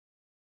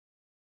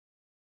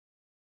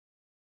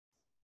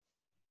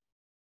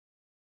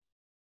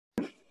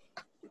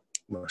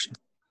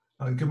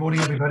Good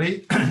morning,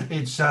 everybody.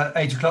 It's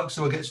 8 o'clock,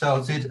 so we'll get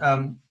started.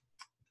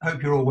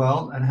 Hope you're all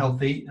well and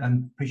healthy,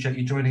 and appreciate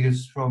you joining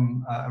us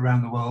from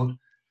around the world.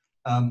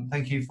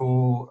 Thank you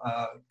for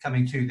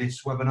coming to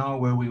this webinar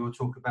where we will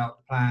talk about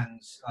the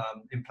plans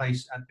in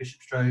place at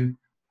Bishopstrow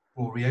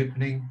for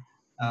reopening.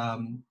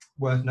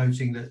 Worth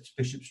noting that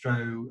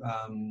Bishopstrow's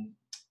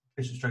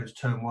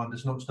term 1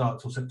 does not start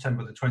till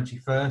September the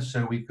 21st,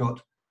 so we've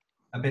got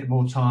a bit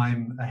more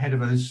time ahead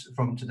of us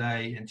from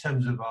today in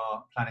terms of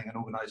our planning and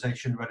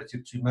organisation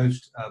relative to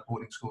most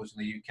boarding schools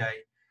in the UK.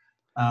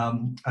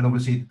 And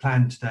obviously the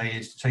plan today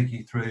is to take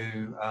you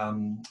through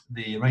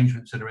the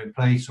arrangements that are in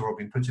place or have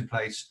been put in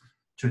place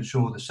to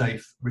ensure the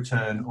safe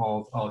return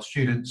of our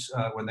students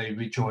when they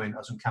rejoin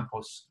us on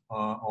campus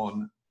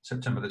on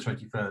September the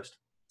 21st.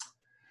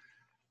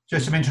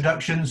 Just some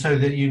introductions so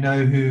that you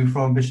know who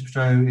from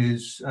Bishopstrow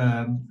is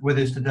with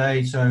us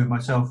today. So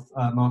myself,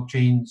 Mark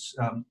Jeans,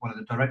 one of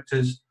the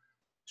directors,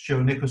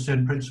 Stuart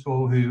Nicholson,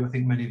 principal, who I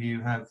think many of you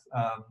have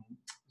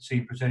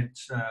seen present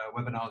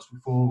webinars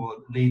before, will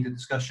lead the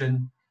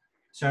discussion.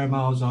 Sarah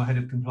Miles, our head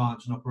of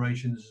compliance and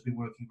operations, has been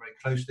working very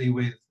closely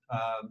with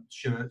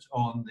Stuart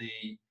on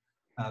the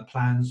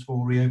plans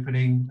for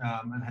reopening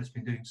and has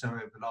been doing so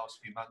over the last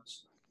few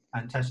months.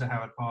 And Tessa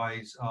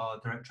Howard-Pies, our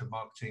Director of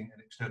Marketing and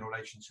External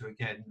Relations, who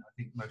again, I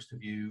think most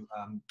of you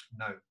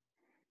know.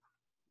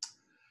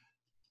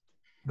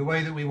 The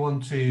way that we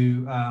want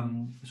to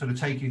sort of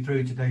take you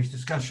through today's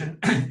discussion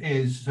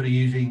is sort of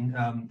using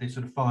this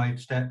sort of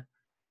 5-step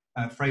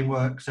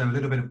framework. So a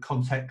little bit of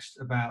context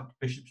about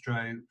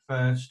Bishopstrow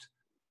first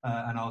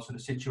and our sort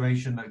of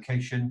situation,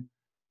 location,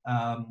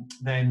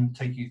 then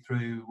take you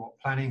through what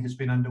planning has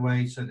been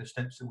underway, so the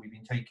steps that we've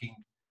been taking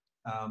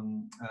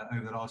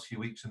over the last few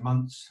weeks and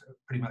months,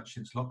 pretty much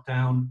since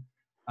lockdown,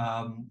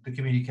 the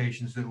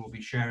communications that we'll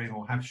be sharing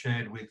or have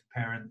shared with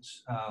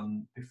parents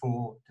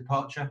before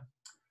departure,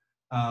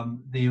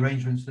 the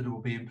arrangements that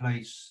will be in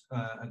place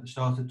at the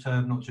start of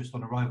term, not just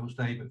on arrivals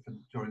day, but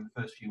during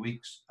the first few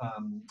weeks,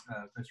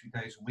 first few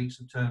days and weeks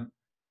of term,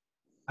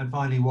 and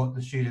finally what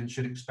the students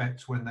should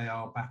expect when they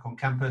are back on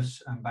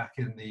campus and back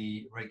in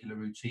the regular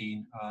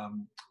routine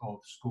of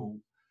school.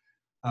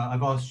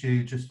 I've asked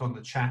you just on the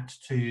chat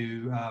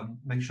to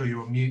make sure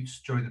you're on mute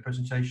during the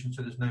presentation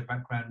so there's no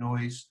background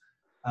noise.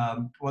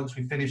 Once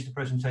we finish the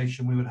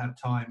presentation, we will have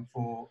time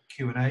for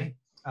Q&A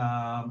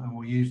and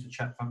we'll use the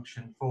chat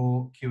function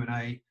for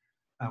Q&A.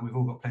 We've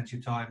all got plenty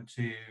of time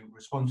to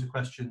respond to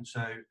questions,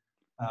 so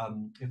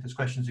if there's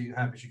questions that you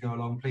have as you go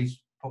along,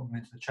 please pop them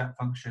into the chat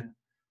function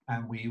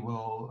and we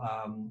will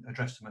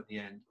address them at the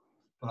end.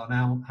 But I'll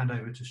now hand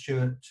over to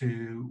Stuart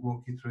to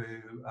walk you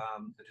through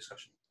the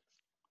discussion.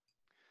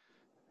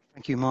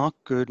 Thank you, Mark.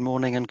 Good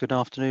morning and good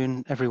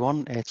afternoon,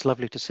 everyone. It's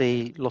lovely to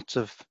see lots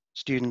of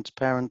students,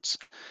 parents,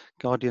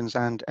 guardians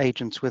and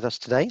agents with us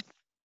today.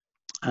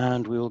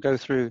 And we will go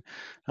through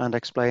and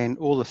explain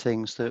all the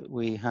things that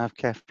we have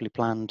carefully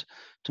planned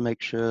to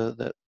make sure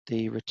that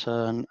the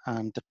return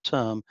and the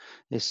term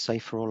is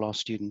safe for all our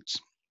students.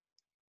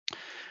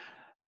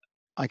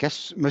 I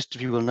guess most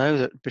of you will know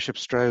that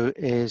Bishopstrow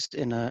is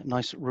in a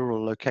nice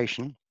rural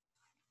location.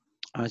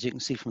 As you can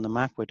see from the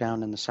map, we're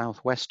down in the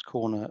southwest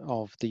corner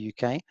of the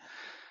UK.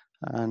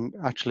 And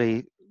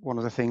actually, one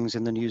of the things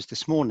in the news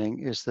this morning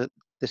is that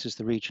this is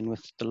the region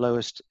with the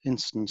lowest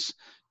incidence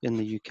in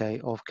the UK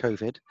of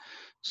COVID.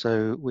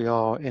 So we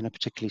are in a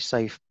particularly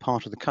safe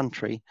part of the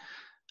country.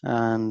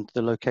 And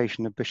the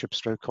location of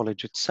Bishopstrow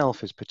College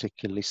itself is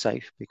particularly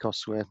safe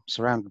because we're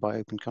surrounded by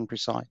open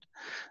countryside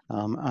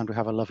and we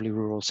have a lovely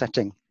rural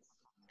setting.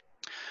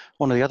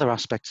 One of the other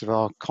aspects of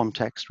our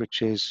context,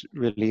 which is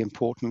really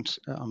important,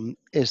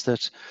 is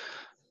that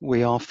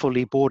we are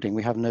fully boarding.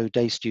 We have no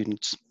day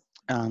students,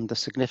 and the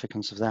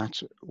significance of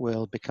that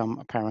will become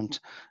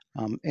apparent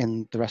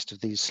in the rest of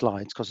these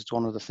slides, because it's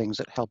one of the things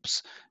that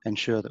helps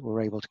ensure that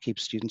we're able to keep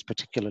students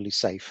particularly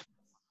safe.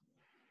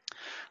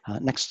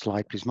 Next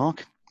slide, please,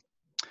 Mark.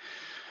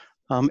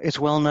 It's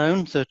well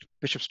known that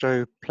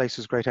Bishopstrow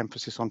places great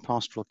emphasis on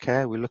pastoral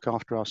care. We look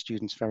after our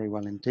students very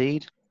well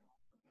indeed.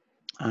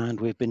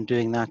 And we've been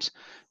doing that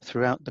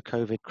throughout the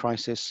COVID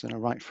crisis,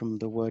 and right from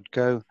the word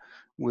go,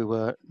 we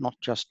were not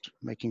just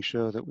making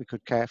sure that we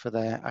could care for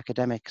their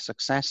academic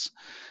success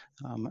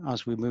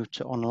as we moved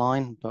to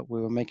online, but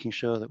we were making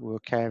sure that we were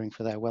caring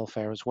for their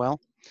welfare as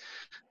well.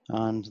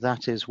 And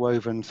that is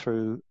woven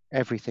through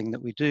everything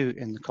that we do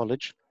in the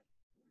college.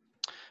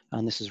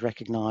 And this is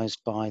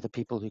recognised by the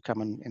people who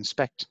come and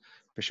inspect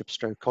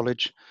Bishopstrow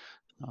College.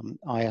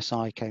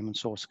 ISI came and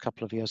saw us a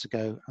couple of years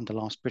ago, and the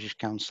last British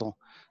Council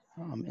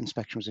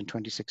inspection was in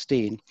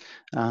 2016,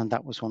 and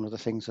that was one of the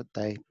things that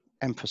they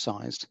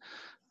emphasised.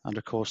 And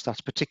of course, that's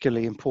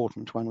particularly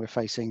important when we're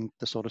facing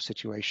the sort of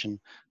situation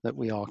that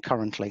we are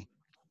currently.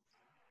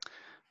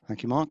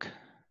 Thank you, Mark.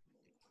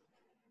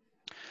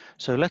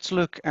 So let's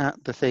look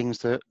at the things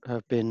that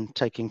have been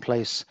taking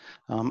place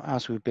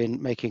as we've been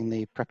making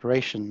the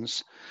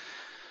preparations.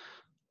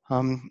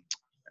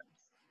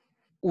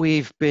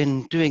 We've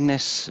been doing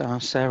this,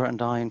 Sarah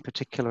and I in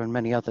particular, and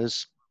many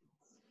others,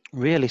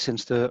 really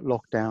since the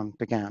lockdown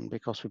began,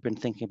 because we've been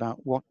thinking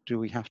about what do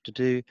we have to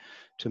do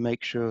to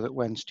make sure that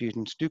when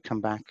students do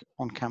come back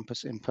on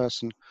campus in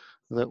person,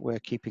 that we're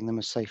keeping them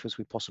as safe as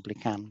we possibly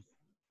can.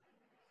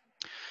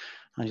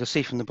 And you'll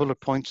see from the bullet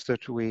points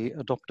that we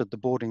adopted the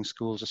Boarding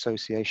Schools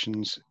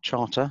Association's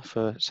charter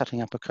for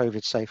setting up a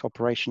COVID-safe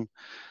operation,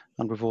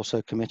 and we've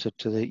also committed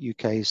to the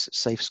UK's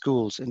Safe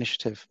Schools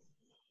initiative.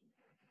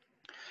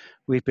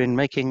 We've been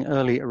making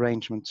early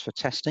arrangements for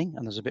testing,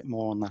 and there's a bit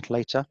more on that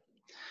later.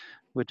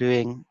 We're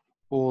doing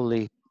all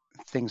the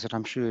things that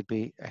I'm sure you'd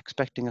be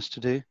expecting us to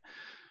do,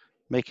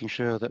 making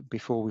sure that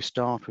before we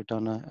start, we've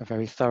done a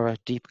very thorough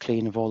deep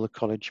clean of all the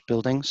college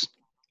buildings.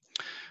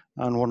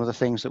 And one of the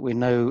things that we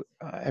know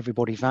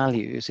everybody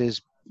values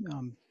is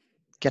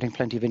getting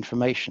plenty of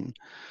information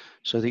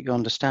so that you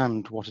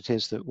understand what it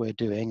is that we're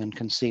doing and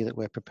can see that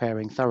we're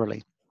preparing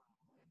thoroughly.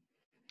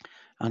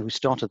 And we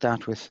started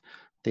that with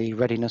the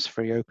Readiness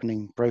for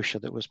Reopening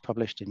brochure that was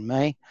published in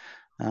May,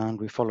 and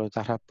we followed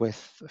that up with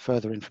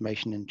further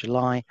information in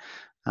July,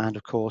 and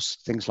of course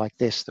things like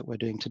this that we're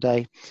doing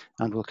today,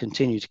 and we'll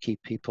continue to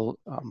keep people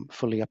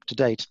fully up to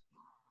date.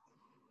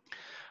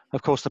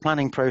 Of course, the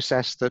planning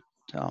process that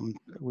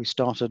we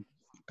started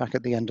back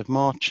at the end of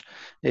March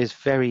is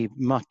very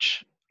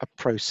much a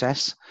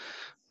process.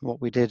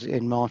 What we did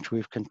in March,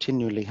 we've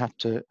continually had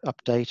to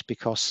update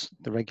because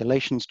the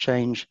regulations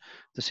change,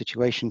 the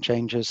situation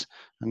changes,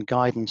 and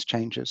guidance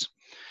changes.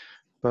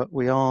 But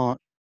we are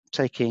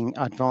taking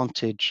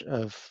advantage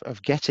of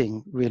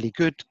getting really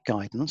good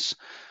guidance.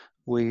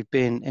 We've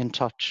been in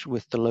touch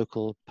with the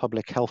local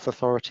public health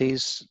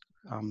authorities,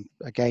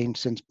 again,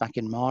 since back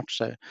in March,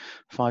 so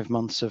 5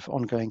 months of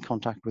ongoing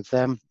contact with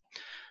them.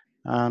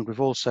 And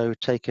we've also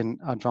taken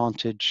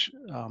advantage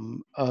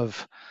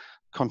of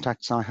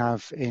contacts I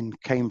have in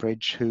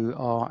Cambridge who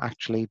are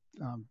actually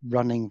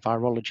running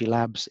virology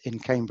labs in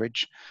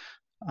Cambridge,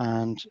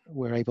 and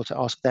we're able to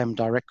ask them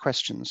direct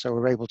questions. So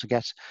we're able to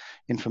get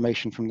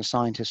information from the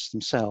scientists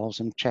themselves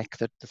and check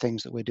that the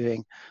things that we're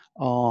doing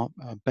are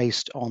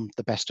based on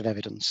the best of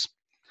evidence.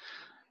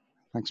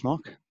 Thanks,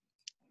 Mark.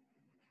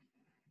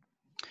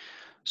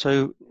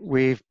 So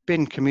we've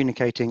been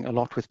communicating a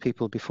lot with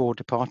people before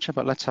departure,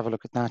 but let's have a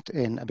look at that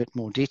in a bit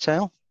more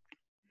detail.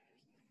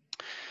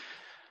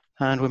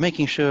 And we're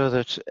making sure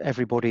that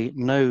everybody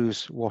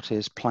knows what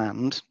is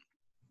planned.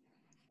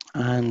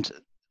 And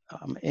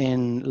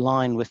in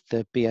line with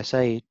the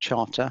BSA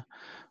charter,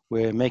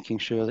 we're making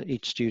sure that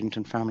each student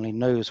and family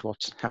knows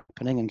what's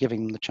happening and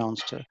giving them the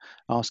chance to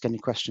ask any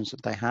questions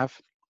that they have,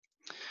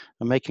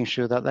 and making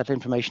sure that that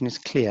information is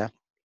clear.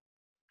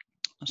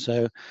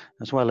 So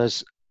as well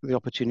as the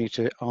opportunity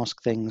to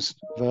ask things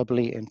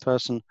verbally in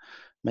person,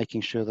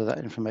 making sure that that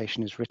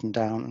information is written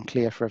down and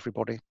clear for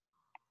everybody.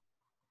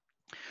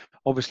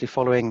 Obviously,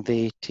 following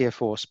the Tier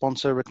 4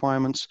 sponsor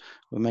requirements,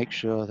 we'll make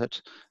sure that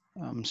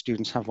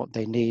students have what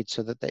they need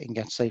so that they can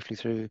get safely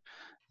through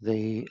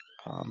the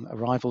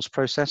arrivals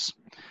process.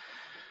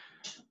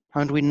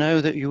 And we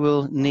know that you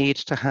will need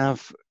to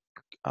have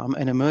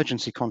an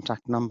emergency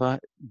contact number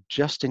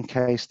just in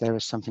case there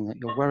is something that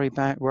you're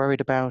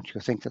worried about,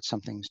 you think that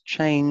something's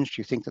changed,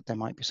 you think that there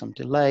might be some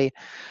delay,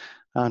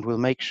 and we'll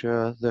make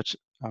sure that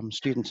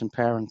students and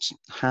parents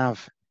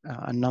have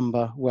a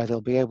number where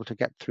they'll be able to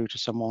get through to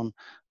someone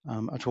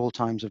at all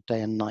times of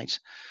day and night,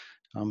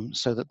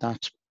 so that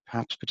that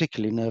perhaps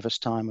particularly nervous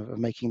time of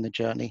making the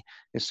journey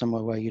is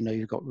somewhere where you know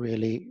you've got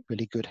really,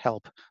 really good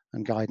help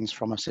and guidance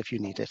from us if you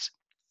need it.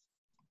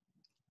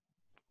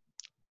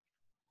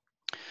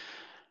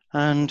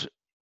 And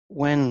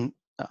when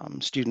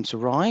students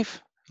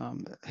arrive,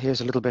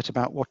 here's a little bit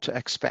about what to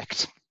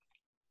expect.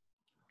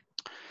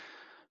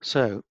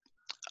 So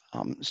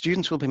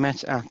students will be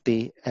met at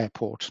the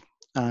airport,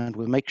 and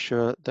we'll make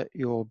sure that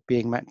you're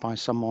being met by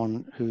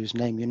someone whose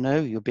name you know,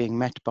 you're being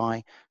met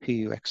by who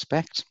you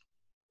expect,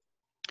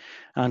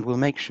 and we'll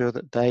make sure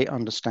that they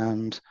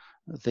understand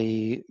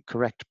the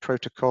correct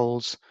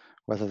protocols,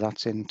 whether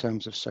that's in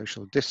terms of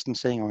social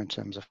distancing or in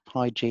terms of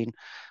hygiene.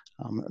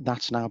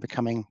 That's now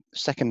becoming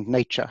second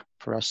nature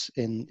for us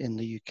in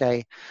the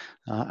UK,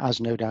 as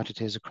no doubt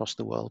it is across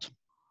the world.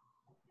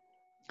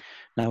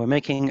 Now, we're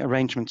making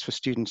arrangements for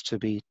students to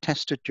be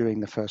tested during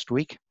the first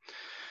week.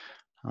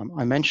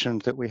 I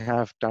mentioned that we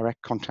have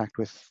direct contact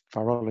with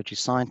virology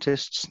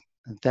scientists.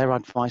 Their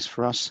advice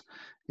for us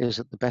is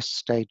that the best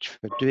stage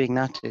for doing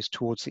that is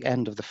towards the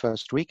end of the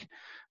first week,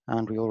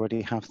 and we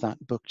already have that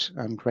booked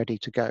and ready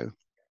to go.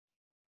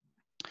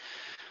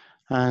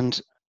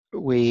 And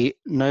we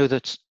know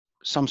that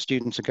some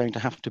students are going to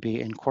have to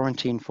be in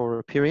quarantine for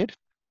a period.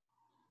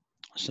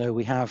 So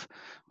we have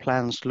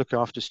plans to look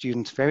after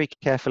students very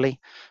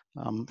carefully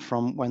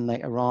from when they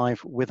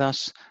arrive with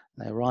us.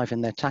 They arrive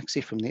in their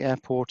taxi from the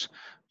airport.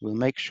 We'll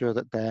make sure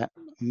that they're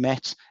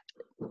met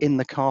in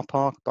the car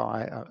park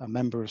by a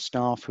member of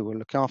staff who will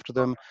look after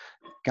them,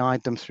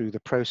 guide them through the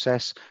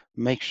process,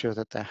 make sure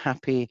that they're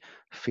happy,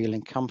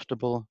 feeling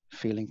comfortable,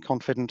 feeling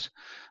confident,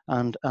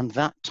 and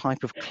that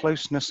type of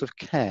closeness of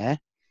care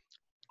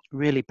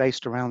really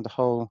based around the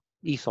whole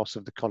ethos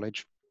of the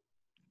college,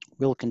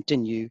 will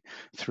continue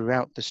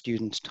throughout the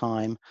students'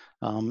 time,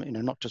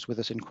 not just with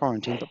us in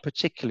quarantine, but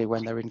particularly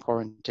when they're in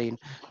quarantine,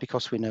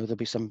 because we know there'll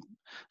be some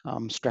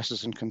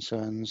stresses and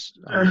concerns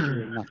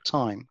during that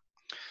time.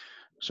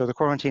 So the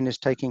quarantine is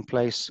taking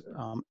place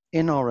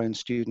in our own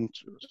student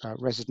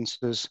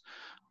residences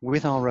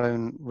with our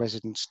own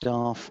resident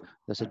staff.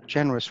 There's a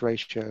generous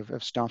ratio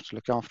of staff to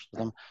look after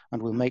them,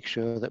 and we'll make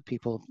sure that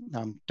people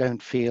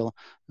don't feel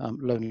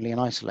lonely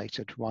and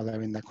isolated while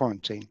they're in their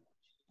quarantine.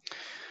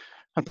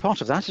 And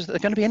part of that is that they're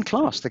going to be in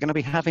class. They're going to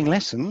be having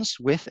lessons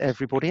with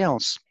everybody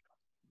else.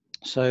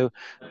 So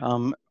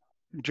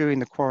during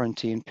the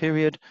quarantine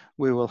period,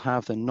 we will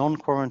have the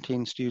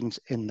non-quarantine students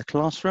in the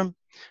classroom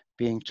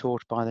being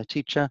taught by the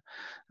teacher,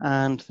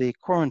 and the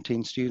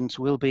quarantine students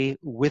will be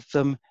with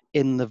them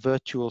in the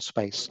virtual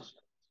space.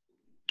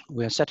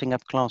 We're setting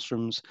up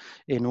classrooms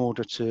in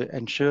order to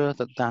ensure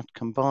that that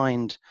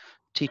combined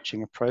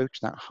teaching approach,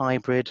 that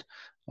hybrid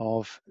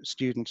of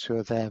students who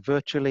are there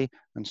virtually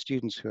and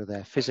students who are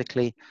there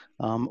physically,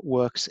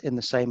 works in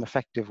the same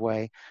effective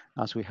way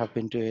as we have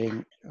been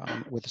doing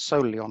with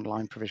solely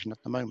online provision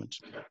at the moment.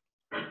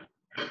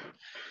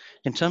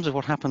 In terms of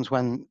what happens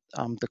when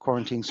the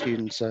quarantine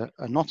students are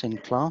not in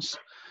class,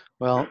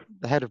 well,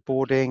 the head of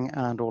boarding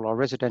and all our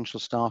residential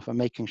staff are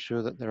making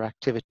sure that there are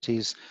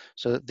activities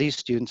so that these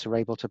students are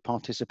able to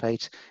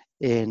participate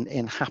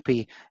in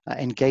happy,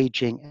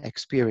 engaging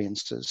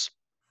experiences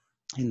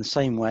in the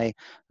same way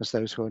as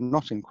those who are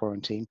not in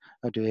quarantine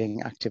are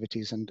doing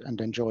activities and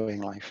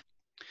enjoying life.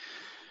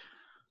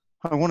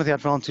 One of the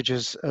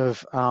advantages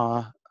of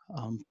our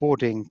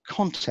boarding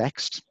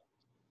context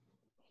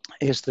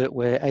is that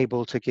we're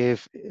able to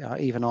give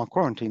even our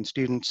quarantine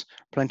students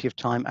plenty of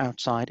time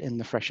outside in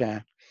the fresh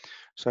air.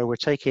 So we're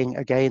taking,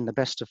 again, the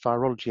best of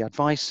virology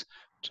advice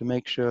to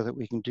make sure that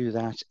we can do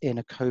that in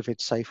a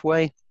COVID-safe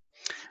way,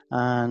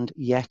 and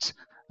yet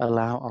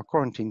allow our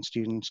quarantine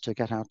students to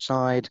get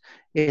outside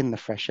in the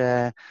fresh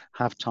air,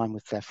 have time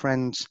with their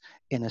friends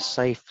in a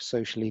safe,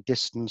 socially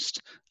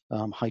distanced,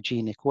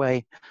 hygienic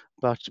way,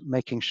 but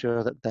making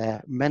sure that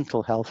their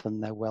mental health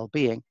and their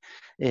well-being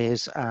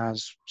is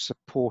as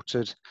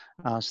supported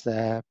as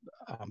their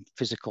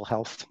physical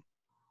health.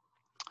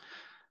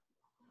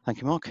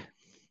 Thank you, Mark.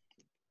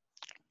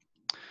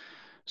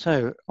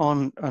 So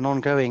on an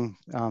ongoing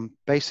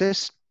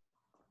basis,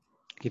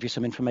 give you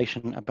some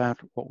information about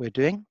what we're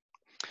doing.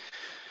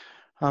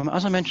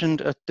 As I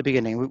mentioned at the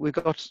beginning, we've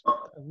got a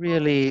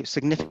really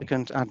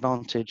significant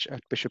advantage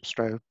at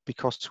Bishopstrow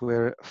because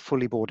we're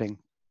fully boarding.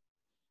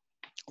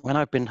 When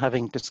I've been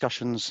having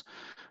discussions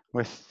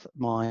with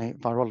my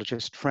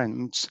virologist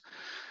friends,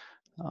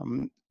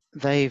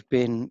 they've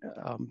been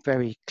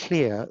very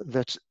clear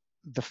that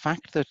the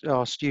fact that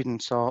our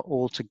students are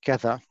all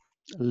together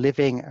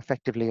living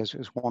effectively as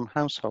one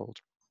household,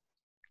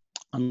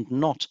 and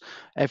not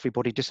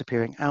everybody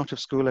disappearing out of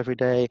school every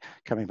day,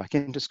 coming back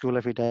into school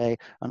every day,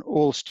 and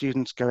all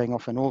students going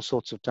off in all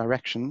sorts of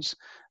directions,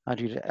 as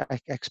you'd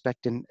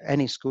expect in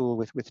any school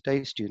with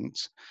day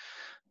students,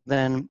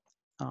 then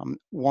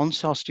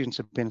once our students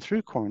have been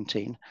through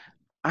quarantine,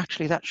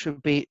 actually that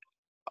should be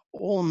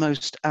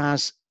almost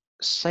as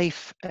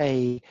safe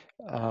a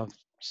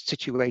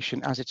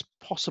situation as it's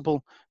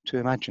possible to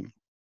imagine.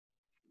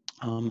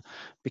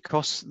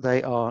 Because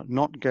they are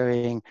not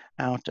going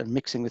out and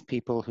mixing with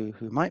people who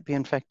might be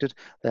infected,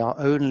 they are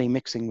only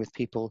mixing with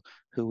people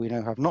who we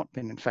know have not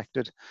been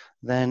infected,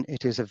 then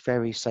it is a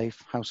very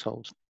safe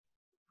household.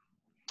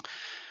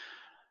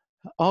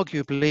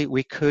 Arguably,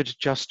 we could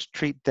just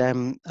treat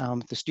them,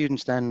 the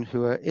students then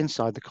who are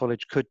inside the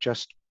college could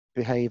just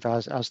behave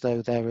as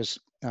though there is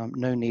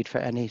no need for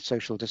any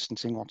social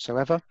distancing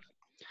whatsoever.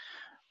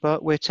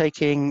 But we're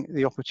taking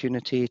the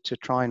opportunity to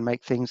try and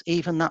make things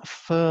even that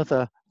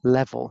further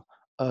level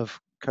of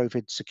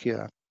COVID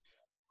secure.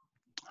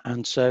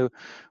 And so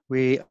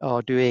we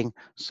are doing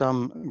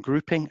some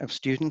grouping of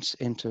students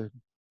into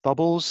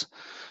bubbles.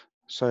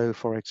 So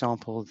for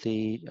example,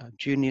 the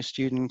junior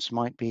students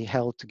might be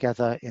held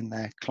together in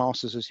their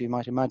classes, as you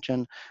might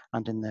imagine,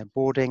 and in their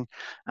boarding,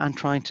 and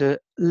trying to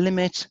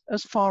limit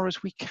as far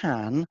as we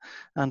can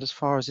and as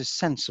far as is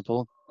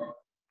sensible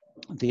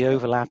the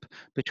overlap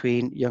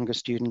between younger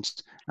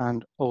students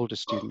and older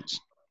students.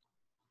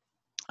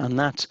 And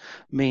that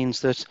means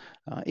that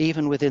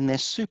even within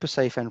this super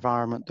safe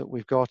environment that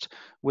we've got,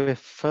 we're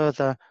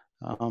further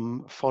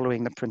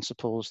following the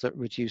principles that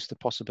reduce the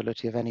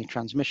possibility of any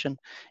transmission,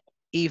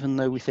 even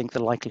though we think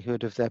the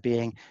likelihood of there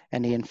being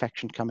any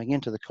infection coming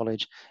into the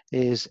college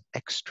is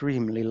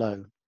extremely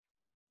low.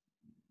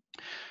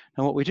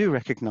 And what we do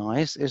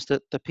recognise is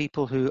that the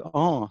people who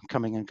are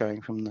coming and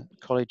going from the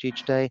college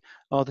each day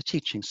are the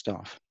teaching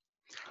staff.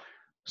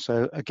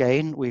 So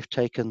again, we've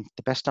taken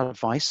the best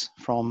advice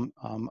from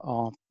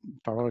our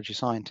virology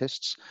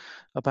scientists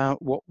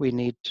about what we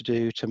need to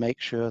do to make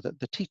sure that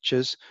the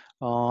teachers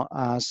are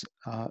as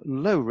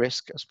low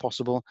risk as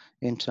possible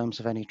in terms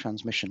of any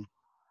transmission.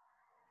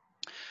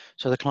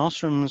 So the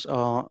classrooms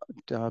are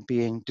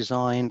being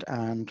designed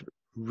and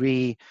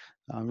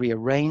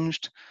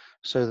rearranged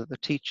so that the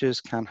teachers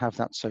can have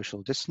that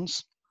social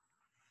distance.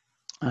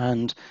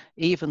 And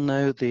even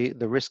though the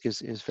risk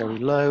is very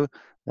low,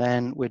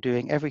 then we're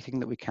doing everything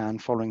that we can,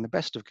 following the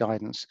best of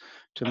guidance,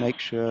 to make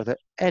sure that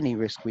any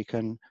risk we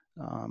can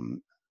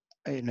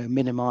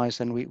minimize,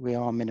 and we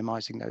are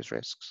minimizing those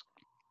risks.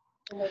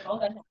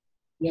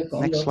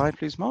 Next slide,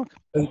 please, Mark.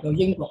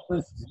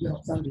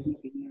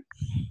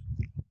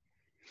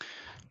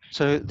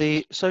 So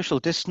the social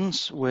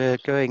distance, we're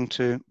going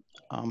to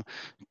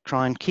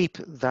try and keep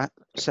that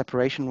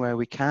separation where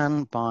we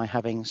can by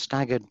having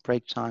staggered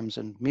break times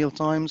and meal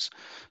times,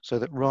 so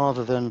that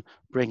rather than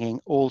bringing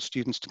all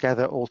students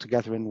together all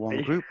together in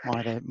one group,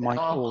 they might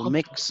all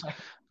mix,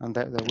 and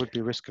there would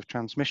be risk of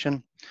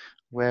transmission.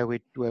 Where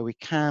we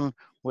can,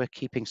 we're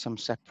keeping some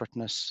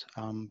separateness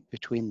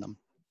between them.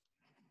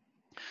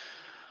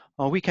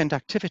 Our weekend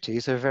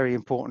activities are a very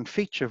important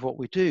feature of what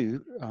we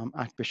do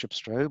at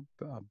Bishopstrow,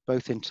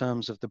 both in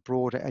terms of the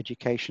broader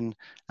education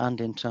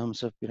and in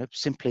terms of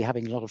simply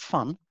having a lot of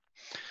fun.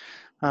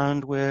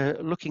 And we're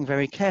looking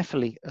very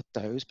carefully at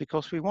those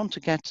because we want to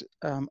get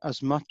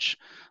as much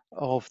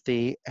of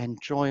the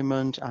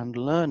enjoyment and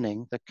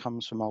learning that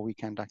comes from our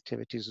weekend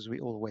activities as we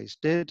always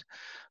did.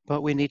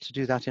 But we need to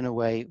do that in a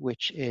way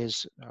which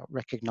is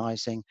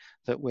recognizing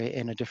that we're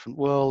in a different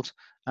world,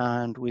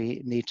 and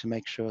we need to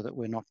make sure that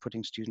we're not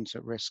putting students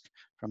at risk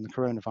from the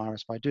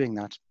coronavirus by doing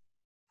that.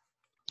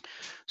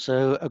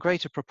 So a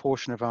greater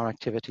proportion of our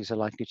activities are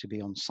likely to be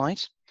on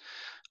site,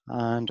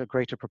 and a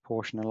greater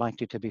proportion are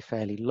likely to be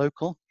fairly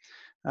local.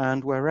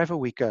 And wherever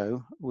we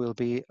go, we'll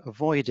be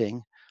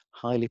avoiding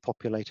highly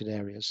populated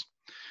areas.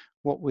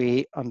 What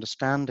we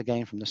understand,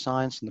 again, from the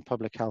science and the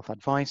public health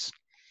advice,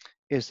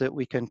 is that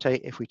we can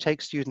take, if we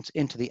take students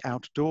into the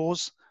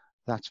outdoors,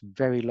 that's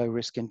very low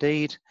risk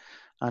indeed.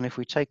 And if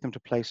we take them to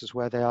places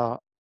where they are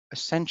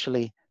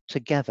essentially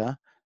together,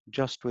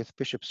 just with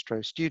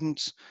Bishopstrow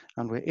students,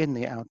 and we're in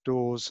the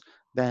outdoors,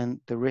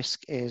 then the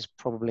risk is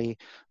probably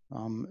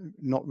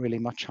not really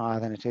much higher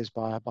than it is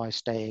by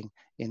staying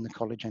in the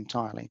college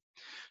entirely.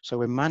 So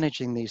we're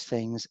managing these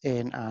things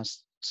in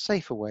as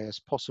safe a way as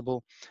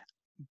possible,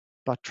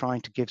 but trying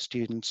to give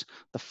students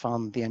the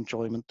fun, the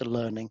enjoyment, the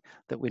learning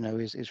that we know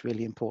is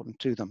really important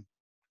to them.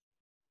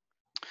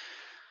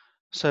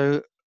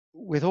 So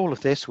with all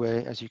of this,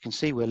 as you can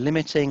see, we're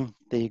limiting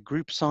the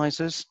group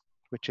sizes,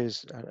 which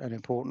is an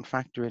important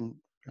factor in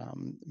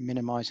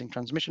minimizing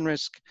transmission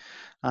risk.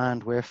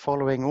 And we're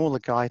following all the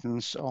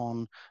guidance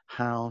on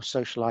how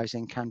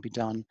socializing can be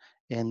done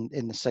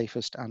in the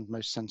safest and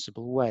most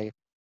sensible way.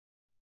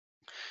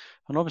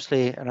 And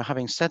obviously,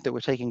 having said that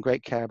we're taking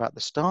great care about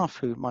the staff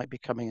who might be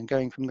coming and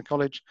going from the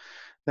college,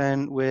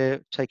 then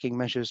we're taking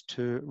measures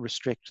to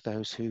restrict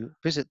those who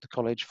visit the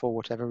college for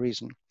whatever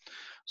reason.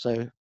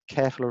 So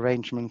careful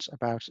arrangements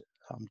about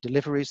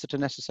deliveries that are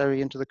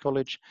necessary into the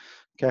college,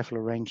 careful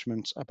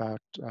arrangements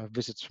about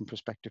visits from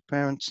prospective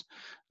parents,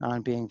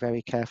 and being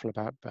very careful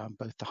about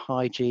both the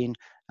hygiene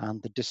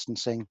and the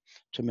distancing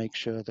to make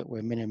sure that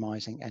we're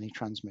minimizing any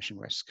transmission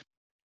risk.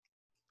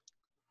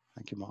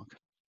 Thank you, Mark.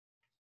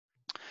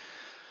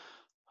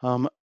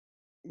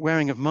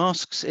 Wearing of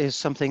masks is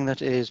something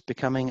that is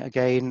becoming,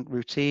 again,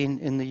 routine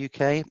in the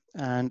UK,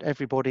 and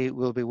everybody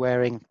will be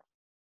wearing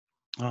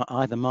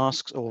either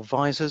masks or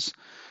visors.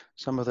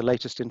 Some of the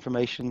latest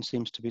information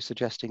seems to be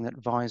suggesting that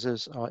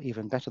visors are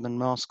even better than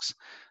masks.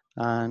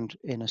 And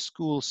in a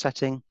school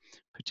setting,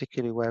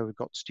 particularly where we've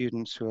got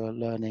students who are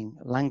learning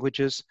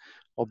languages,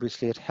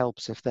 obviously it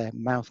helps if their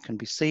mouth can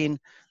be seen,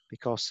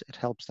 because it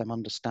helps them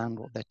understand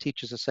what their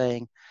teachers are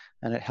saying,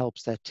 and it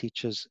helps their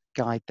teachers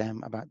guide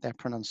them about their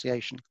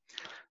pronunciation.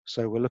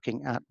 So we're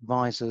looking at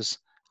visors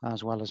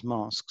as well as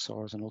masks,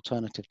 or as an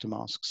alternative to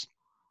masks.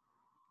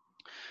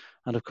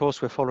 And of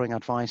course, we're following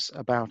advice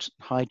about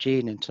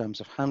hygiene in terms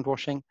of hand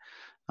washing,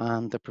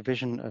 and the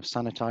provision of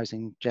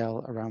sanitizing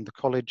gel around the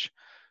college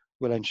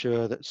will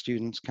ensure that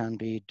students can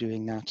be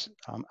doing that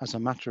as a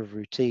matter of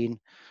routine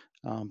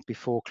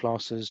before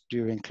classes,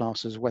 during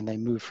classes, when they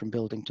move from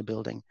building to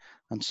building,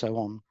 and so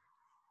on.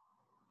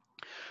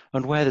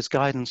 And where there's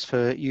guidance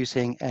for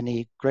using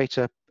any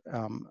greater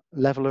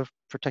level of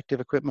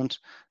protective equipment,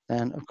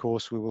 then of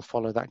course we will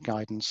follow that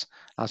guidance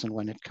as and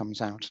when it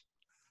comes out.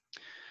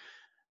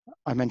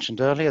 I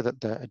mentioned earlier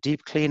that a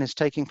deep clean is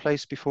taking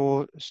place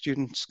before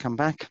students come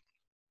back,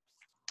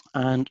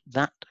 and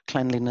that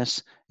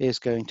cleanliness is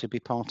going to be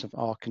part of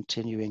our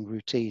continuing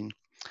routine.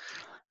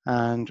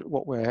 And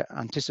what we're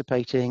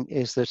anticipating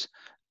is that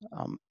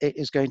it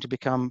is going to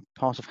become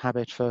part of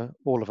habit for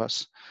all of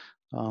us,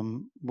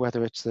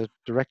 whether it's the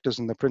directors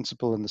and the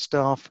principal and the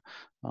staff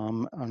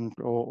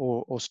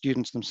or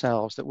students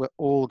themselves, that we're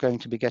all going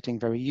to be getting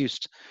very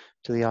used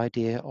to the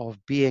idea of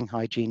being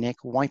hygienic,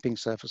 wiping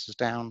surfaces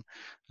down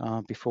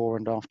before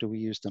and after we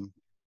use them.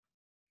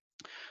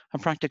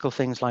 And practical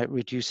things like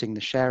reducing the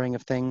sharing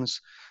of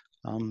things,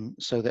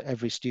 so that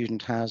every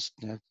student has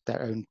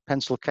their own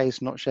pencil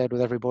case, not shared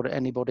with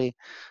anybody.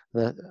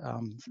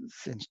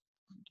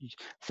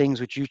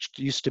 things which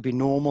used to be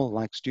normal,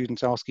 like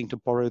students asking to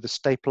borrow the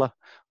stapler,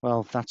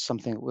 well, that's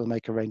something that we'll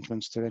make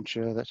arrangements to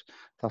ensure that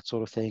that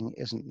sort of thing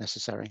isn't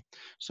necessary.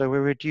 So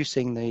we're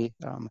reducing the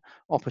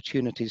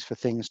opportunities for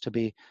things to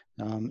be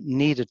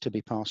needed to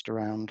be passed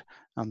around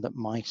and that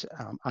might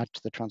add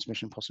to the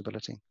transmission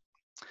possibility.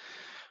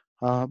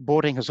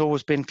 Boarding has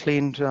always been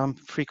cleaned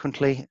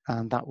frequently,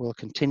 and that will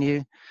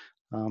continue.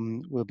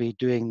 We'll be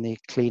doing the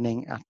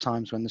cleaning at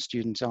times when the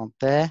students aren't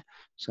there.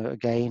 So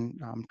again,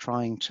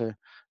 trying to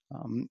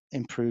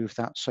improve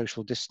that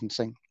social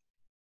distancing.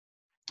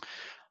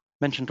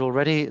 Mentioned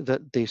already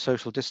that the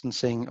social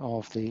distancing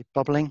of the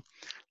bubbling.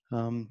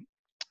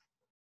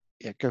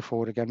 Yeah, go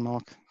forward again,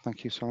 Mark.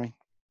 Thank you, sorry.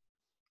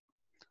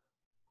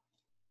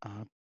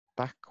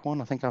 Back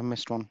one, I think I've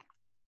missed one.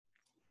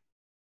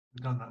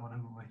 We've done that one,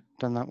 haven't we?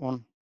 Done that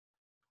one?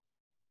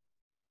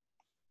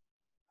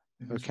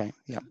 Okay,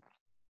 yeah.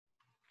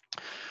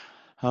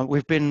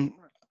 We've been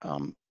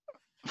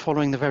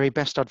following the very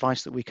best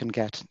advice that we can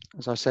get.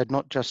 As I said,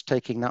 not just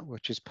taking that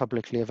which is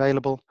publicly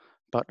available,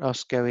 but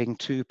us going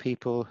to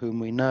people whom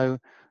we know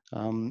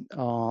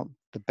are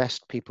the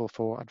best people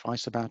for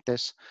advice about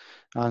this,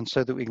 and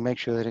so that we can make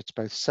sure that it's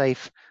both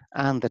safe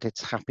and that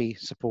it's happy,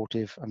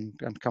 supportive,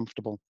 and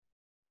comfortable.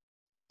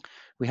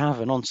 We have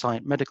an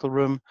on-site medical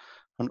room,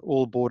 and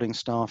all boarding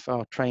staff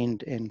are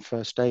trained in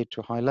first aid to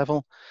a high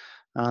level,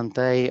 and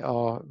they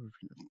are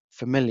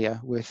familiar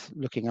with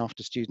looking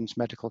after students'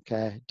 medical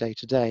care day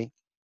to day.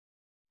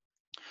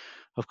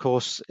 Of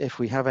course, if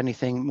we have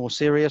anything more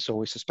serious or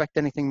we suspect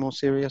anything more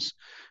serious,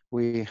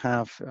 we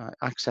have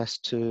access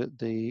to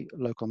the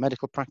local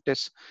medical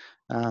practice,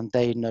 and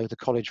they know the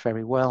college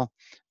very well.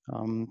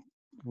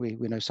 We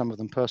know some of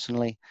them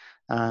personally,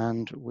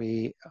 and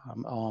we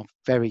are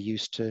very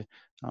used to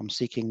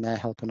seeking their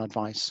help and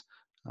advice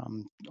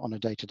on a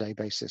day-to-day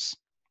basis.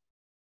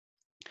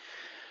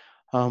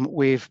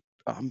 We've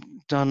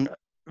done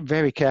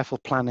very careful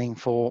planning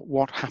for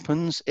what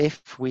happens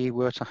if we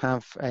were to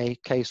have a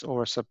case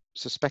or a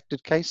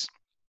suspected case.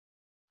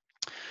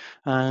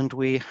 And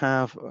we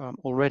have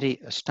already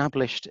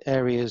established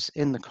areas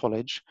in the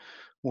college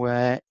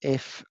where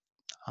if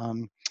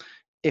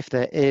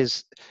there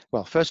is,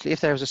 well, firstly, if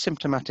there is a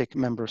symptomatic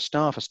member of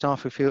staff,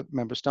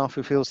 member of staff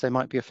who feels they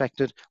might be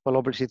affected, well,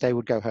 obviously they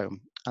would go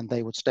home and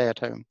they would stay at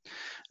home.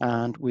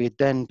 And we'd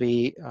then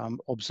be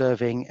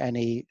observing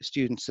any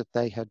students that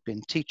they had been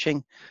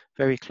teaching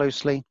very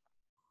closely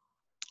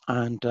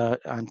and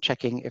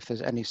checking if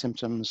there's any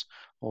symptoms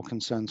or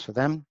concerns for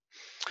them.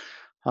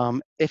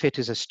 If it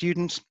is a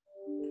student,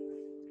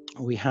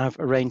 we have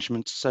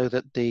arrangements so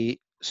that the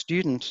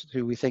student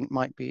who we think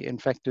might be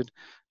infected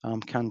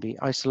can be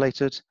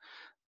isolated,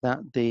 that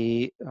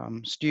the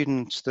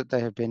students that they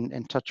have been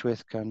in touch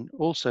with can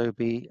also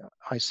be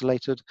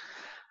isolated,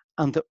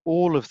 and that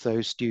all of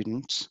those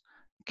students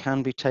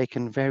can be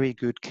taken very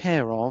good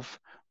care of.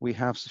 We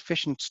have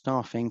sufficient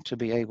staffing to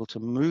be able to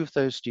move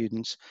those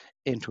students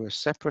into a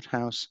separate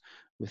house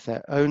with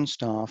their own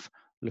staff,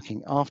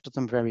 looking after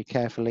them very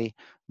carefully,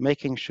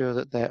 making sure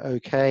that they're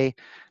okay.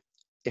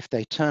 If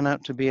they turn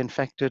out to be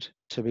infected,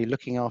 to be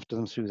looking after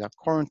them through that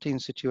quarantine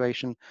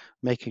situation,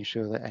 making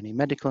sure that any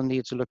medical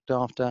needs are looked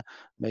after,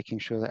 making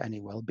sure that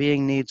any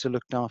well-being needs are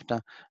looked after,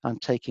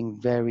 and taking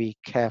very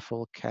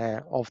careful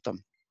care of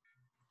them.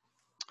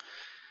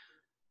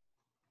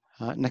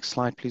 Next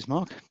slide, please,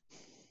 Mark.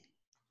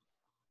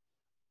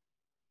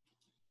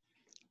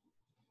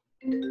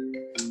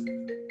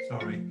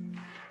 Sorry.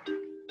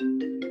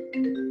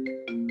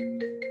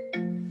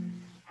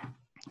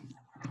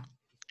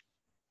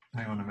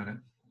 Hang on a minute.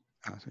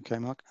 That's okay,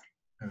 Mark.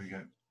 There we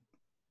go.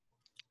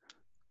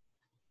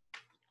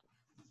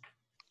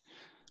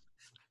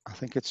 I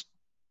think it's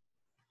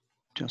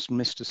just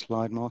missed a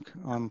slide, Mark.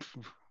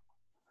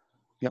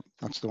 Yep,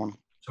 that's the one.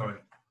 Sorry.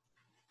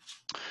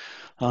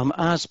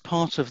 As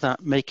part of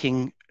that,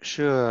 making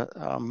sure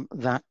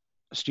that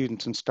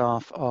students and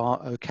staff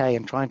are okay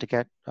and trying to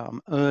get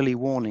early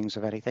warnings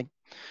of anything.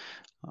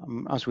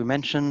 As we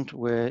mentioned,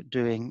 we're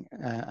doing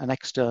an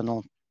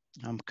external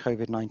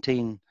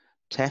COVID-19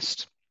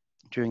 test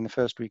during the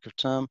first week of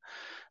term,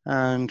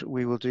 and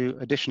we will do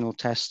additional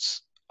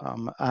tests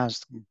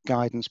as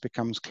guidance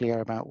becomes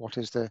clear about what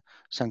is the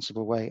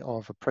sensible way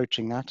of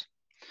approaching that.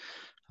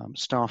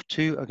 Staff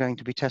too are going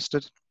to be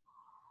tested,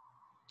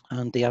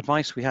 and the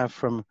advice we have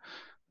from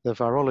the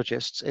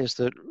virologists is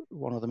that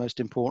one of the most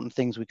important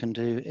things we can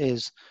do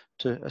is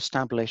to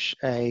establish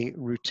a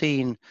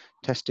routine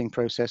testing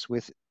process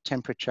with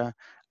temperature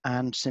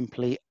and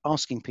simply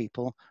asking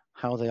people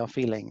how they are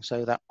feeling.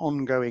 So that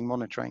ongoing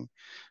monitoring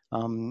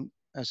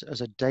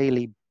as a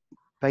daily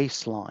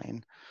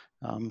baseline,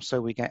 so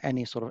we get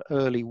any sort of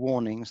early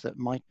warnings that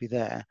might be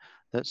there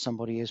that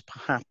somebody is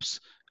perhaps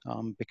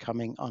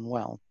becoming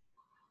unwell.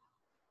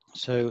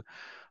 So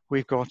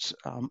we've got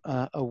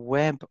a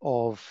web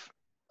of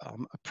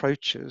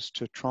approaches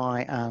to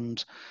try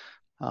and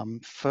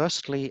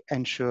firstly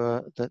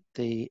ensure that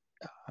the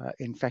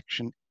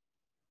infection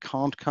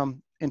can't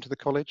come into the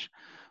college.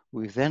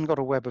 We've then got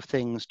a web of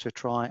things to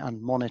try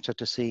and monitor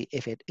to see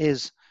if it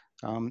is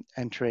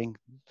entering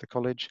the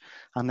college,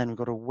 and then we've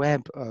got a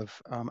web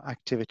of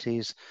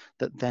activities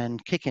that then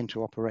kick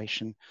into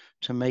operation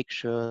to make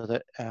sure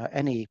that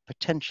any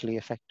potentially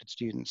affected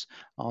students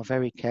are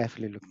very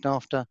carefully looked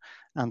after,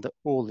 and that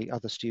all the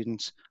other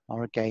students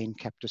are again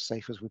kept as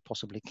safe as we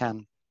possibly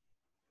can.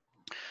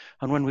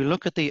 And when we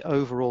look at the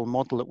overall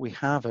model that we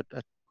have at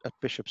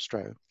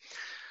Bishopstrow,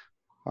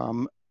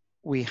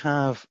 we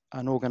have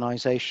an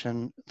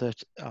organisation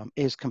that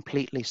is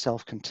completely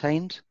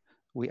self-contained.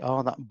 We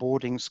are that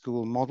boarding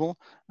school model,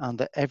 and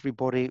that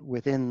everybody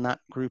within that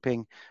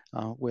grouping,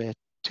 we're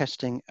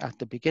testing at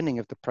the beginning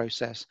of the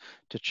process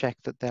to check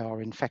that they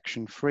are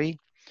infection-free.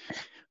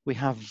 We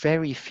have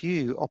very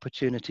few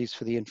opportunities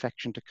for the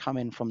infection to come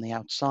in from the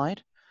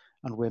outside,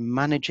 and we're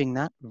managing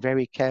that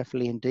very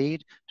carefully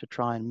indeed to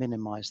try and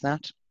minimize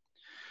that.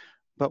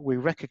 But we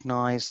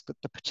recognize that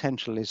the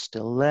potential is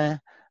still there,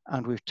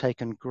 and we've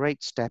taken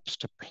great steps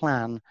to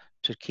plan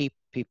to keep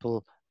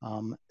people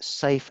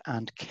safe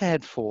and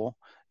cared for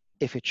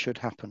if it should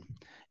happen,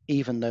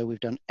 even though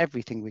we've done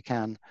everything we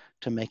can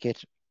to make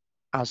it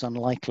as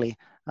unlikely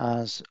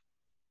as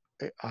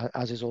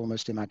is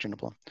almost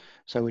imaginable.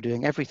 So we're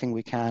doing everything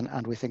we can,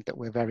 and we think that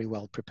we're very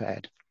well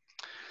prepared.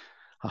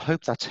 I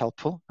hope that's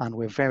helpful, and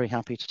we're very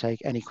happy to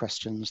take any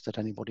questions that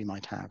anybody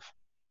might have.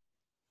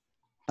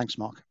 Thanks,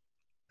 Mark.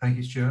 Thank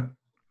you, Stuart.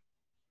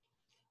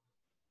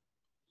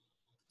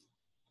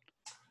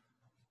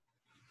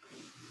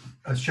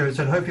 As Stuart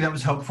said, hopefully that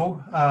was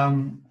helpful.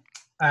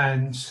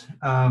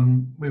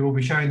 We will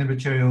be sharing the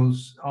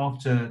materials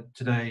after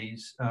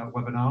today's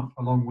webinar,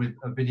 along with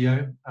a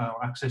video,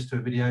 or access to a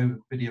video.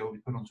 Video will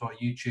be put onto our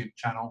YouTube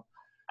channel.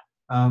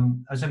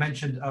 As I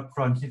mentioned up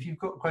front, if you've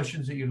got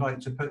questions that you'd like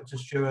to put to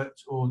Stuart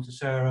or to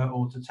Sarah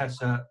or to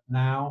Tessa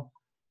now,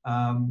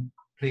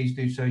 please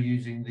do so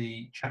using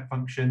the chat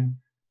function.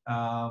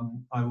 I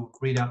will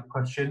read out the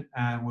question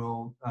and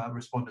we'll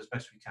respond as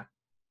best we can.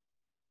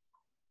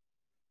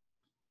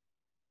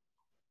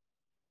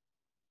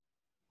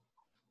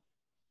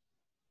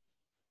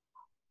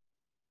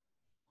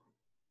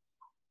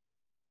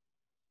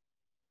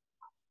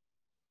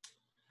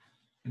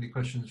 Any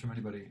questions from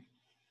anybody? Is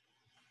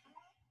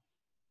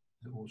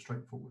it all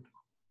straightforward?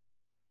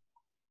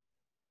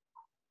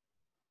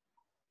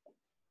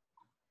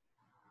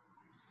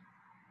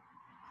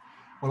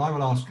 Well, I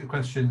will ask a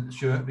question,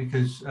 Stuart,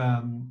 because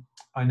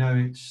I know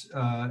it's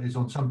is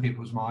on some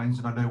people's minds,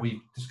 and I know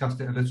we've discussed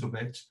it a little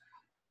bit.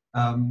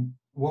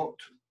 What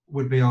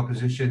would be our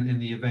position in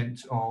the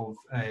event of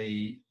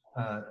a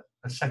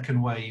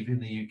second wave in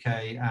the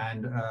UK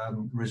and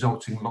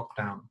resulting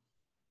lockdown?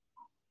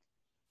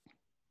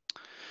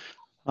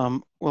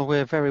 Well,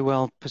 we're very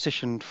well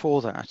positioned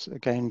for that.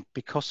 Again,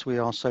 because we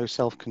are so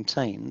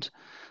self-contained,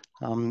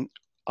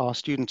 our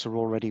students are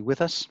already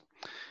with us.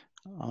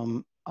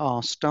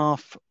 Our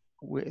staff,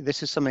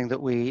 this is something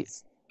that we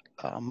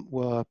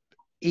were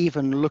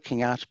even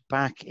looking at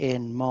back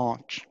in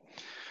March.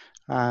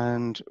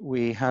 And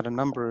we had a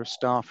number of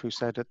staff who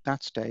said at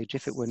that stage,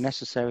 if it were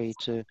necessary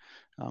to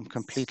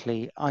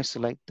completely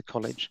isolate the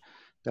college,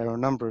 there are a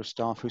number of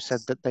staff who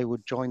said that they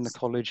would join the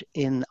college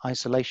in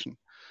isolation.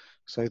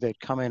 So they'd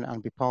come in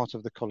and be part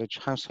of the college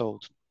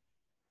household.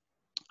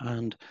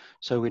 And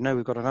so we know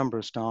we've got a number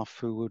of staff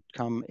who would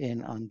come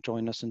in and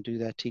join us and do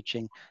their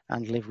teaching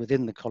and live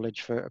within the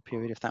college for a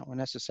period if that were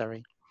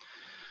necessary.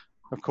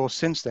 Of course,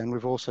 since then,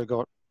 we've also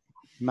got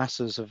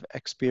masses of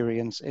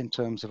experience in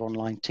terms of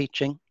online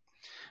teaching.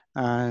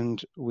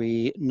 And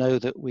we know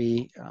that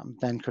we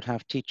then could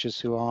have teachers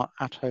who are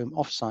at home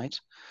offsite,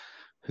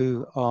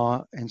 who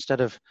are,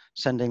 instead of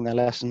sending their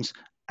lessons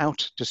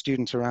out to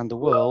students around the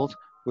world,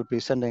 would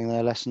be sending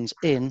their lessons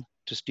in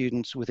to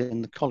students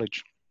within the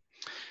college.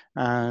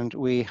 And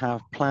we have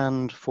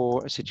planned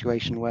for a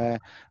situation where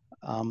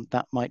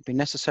that might be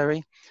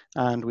necessary.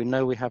 And we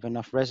know we have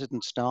enough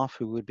resident staff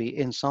who would be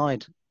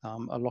inside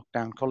a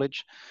lockdown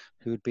college,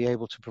 who would be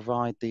able to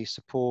provide the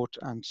support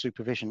and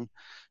supervision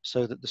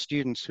so that the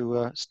students who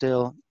are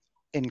still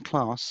in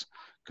class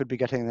could be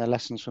getting their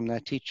lessons from their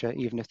teacher,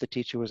 even if the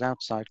teacher was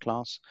outside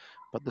class.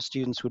 But the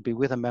students would be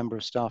with a member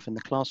of staff in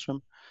the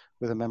classroom,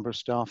 with a member of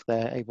staff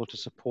there able to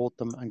support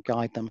them and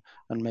guide them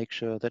and make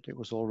sure that it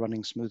was all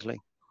running smoothly.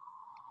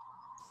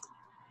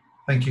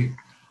 Thank you.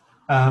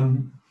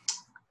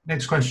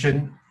 Next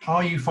question.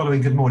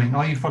 Good morning.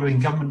 Are you following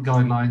government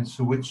guidelines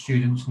for which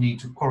students need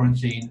to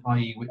quarantine,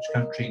 i.e. which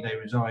country they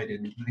reside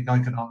in? I think I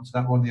can answer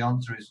that one. The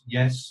answer is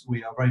yes.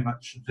 We are very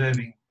much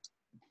observing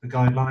the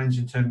guidelines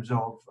in terms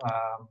of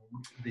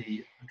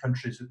the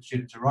countries that the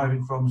students are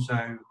arriving from.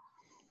 So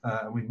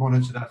we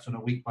monitor that on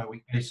a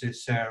week-by-week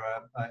basis.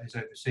 Sarah is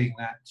overseeing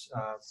that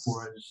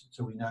for us,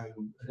 so we know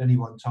at any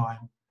one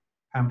time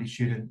how many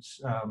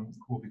students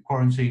will be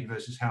quarantined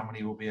versus how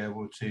many will be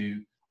able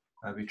to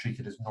be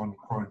treated as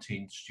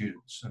non-quarantined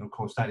students. And of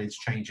course that is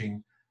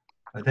changing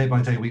day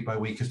by day, week by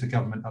week as the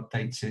government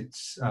updates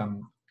its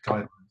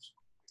guidelines.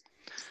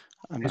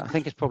 And I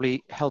think it's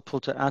probably helpful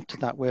to add to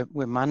that,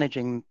 we're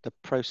managing the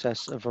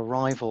process of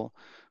arrival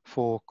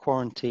for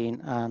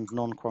quarantine and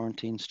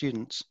non-quarantine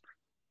students.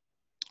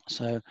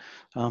 So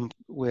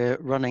we're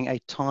running a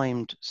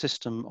timed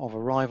system of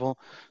arrival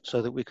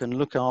so that we can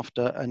look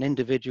after an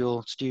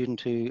individual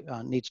student who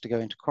needs to go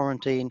into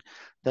quarantine.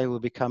 They will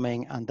be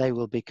coming, and they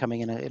will be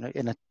coming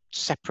in a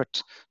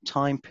separate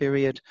time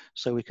period,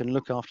 so we can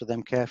look after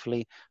them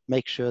carefully,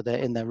 make sure they're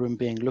in their room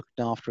being looked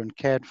after and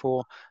cared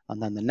for,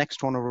 and then the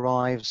next one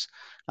arrives.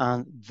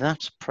 And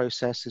that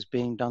process is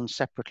being done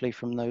separately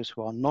from those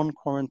who are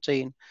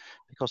non-quarantine,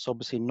 because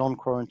obviously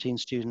non-quarantine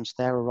students,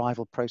 their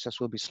arrival process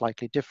will be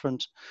slightly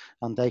different,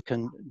 and they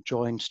can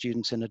join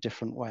students in a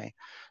different way.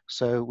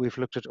 So we've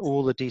looked at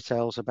all the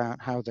details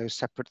about how those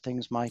separate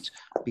things might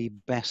be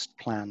best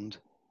planned.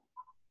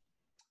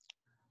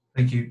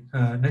 Thank you.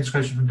 Next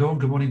question from Dawn.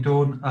 Good morning,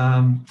 Dawn.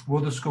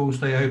 Will the school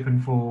stay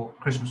open for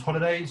Christmas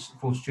holidays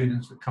for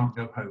students that can't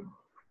go home?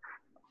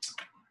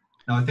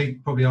 Now, I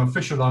think probably our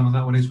official line on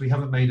that one is we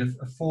haven't made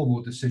a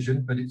formal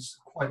decision, but it's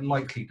quite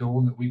likely,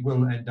 Dawn, that we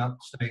will end up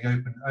staying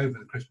open over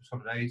the Christmas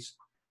holidays.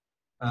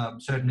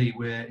 Certainly,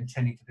 we're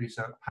intending to do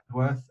so at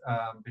Padworth,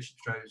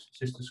 Bishopstrow's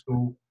sister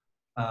school.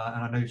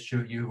 And I know,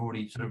 Stuart, you've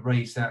already sort of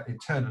raised that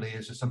internally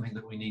as something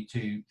that we need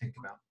to think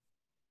about.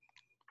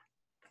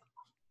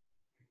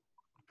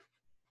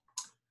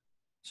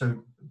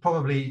 So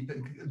probably,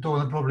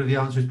 Dawn, probably the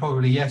answer is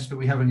probably yes, but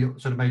we haven't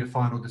sort of made a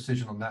final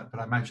decision on that, but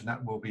I imagine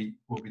that will be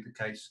the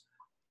case.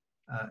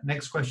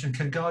 Next question,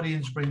 can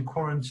guardians bring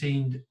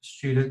quarantined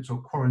students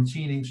or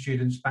quarantining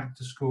students back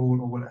to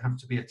school, or will it have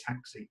to be a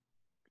taxi?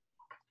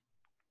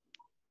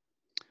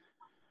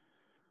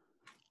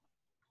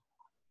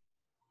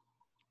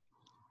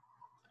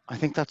 I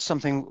think that's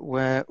something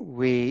where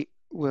we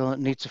will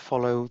need to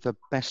follow the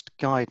best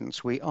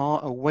guidance. We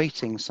are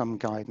awaiting some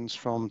guidance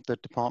from the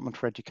Department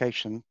for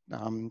Education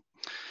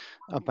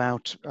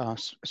about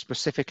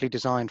specifically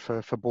designed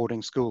for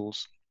boarding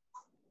schools.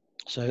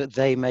 So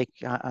they may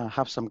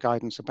have some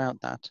guidance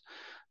about that.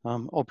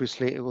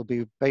 Obviously, it will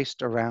be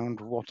based around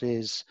what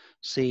is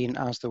seen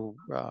as the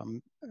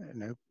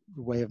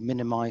way of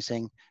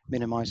minimizing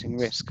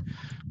risk.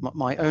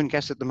 My own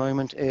guess at the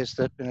moment is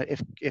that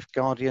if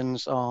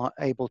guardians are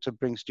able to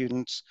bring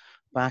students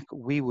back,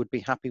 we would be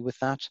happy with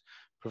that,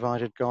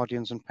 provided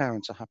guardians and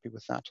parents are happy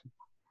with that.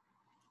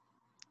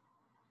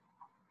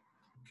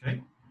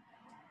 Okay.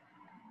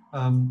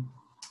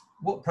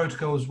 What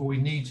protocols will we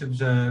need to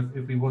observe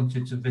if we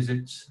wanted to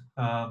visit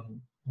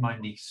my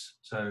niece?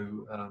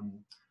 So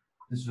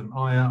this is from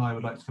Aya. I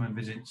would like to come and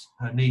visit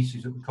her niece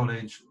who's at the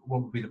college.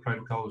 What would be the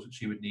protocols that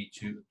she would need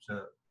to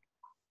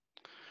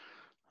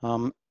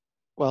observe?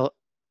 Well,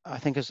 I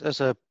think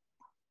as a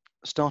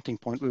starting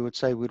point, we would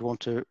say we'd want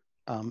to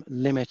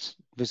limit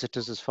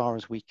visitors as far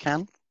as we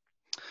can.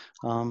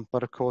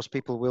 But of course,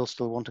 people will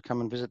still want to come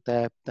and visit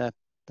their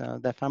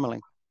family.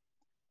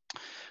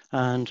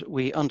 And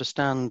we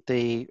understand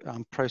the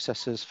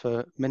processes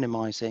for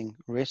minimizing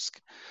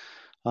risk.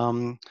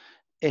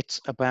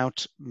 It's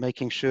about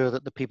making sure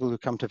that the people who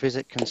come to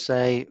visit can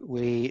say,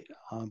 we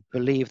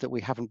believe that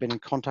we haven't been in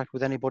contact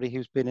with anybody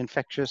who's been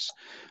infectious.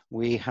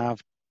 We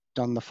have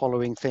done the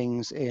following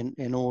things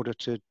in order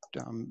to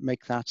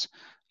make that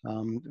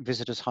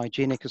visit as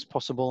hygienic as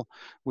possible.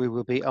 We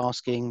will be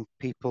asking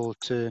people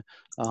to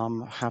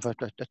have a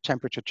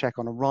temperature check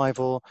on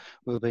arrival.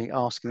 We'll be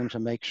asking them to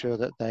make sure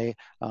that they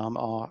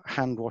are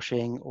hand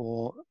washing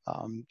or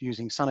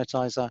using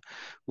sanitizer.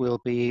 We'll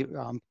be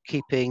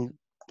keeping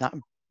that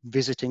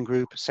visiting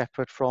group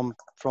separate from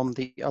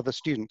the other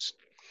students.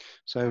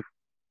 So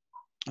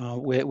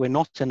we're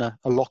not in a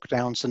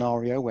lockdown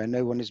scenario where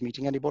no one is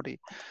meeting anybody,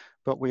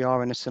 but we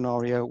are in a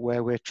scenario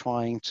where we're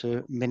trying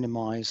to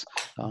minimize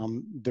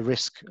the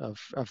risk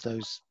of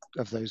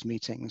those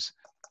meetings.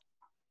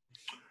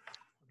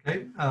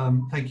 Okay,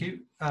 thank you.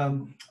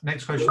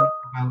 Next question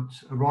about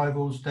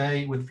arrivals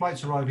day. With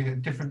flights arriving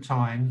at different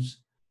times,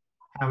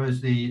 how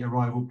is the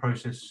arrival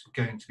process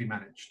going to be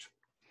managed?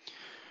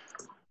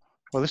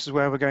 Well, this is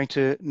where we're going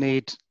to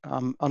need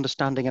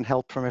understanding and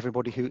help from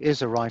everybody who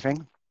is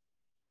arriving.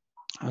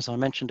 As I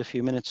mentioned a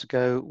few minutes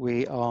ago,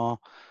 we are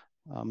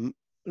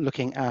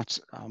looking at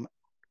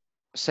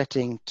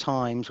setting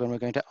times when we're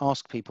going to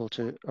ask people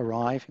to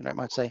arrive. You know, it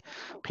might say,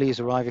 please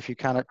arrive if you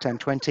can at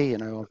 10:20. You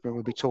know,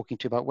 we'll be talking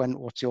to you about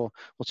what's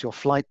your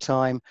flight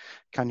time.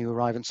 Can you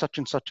arrive at such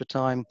and such a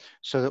time,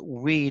 so that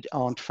we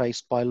aren't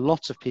faced by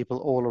lots of people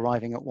all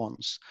arriving at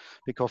once,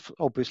 because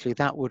obviously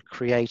that would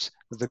create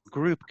the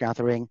group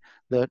gathering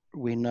that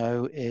we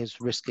know is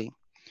risky.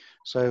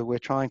 So we're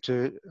trying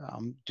to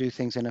do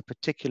things in a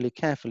particularly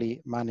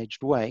carefully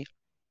managed way.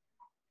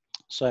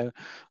 So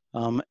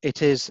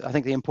it is, I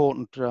think the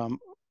important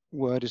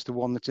word is the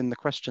one that's in the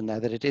question there,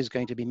 that it is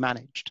going to be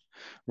managed,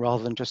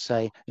 rather than just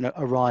say, you know,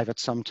 arrive at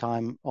some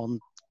time on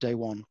day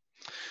one.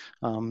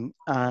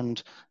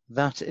 And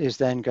that is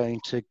then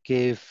going to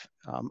give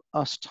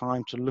us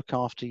time to look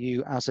after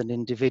you as an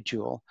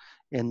individual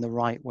in the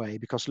right way,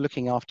 because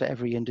looking after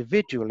every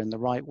individual in the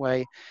right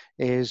way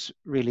is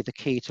really the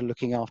key to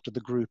looking after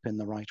the group in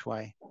the right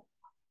way.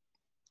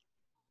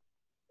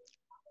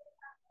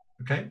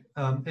 Okay,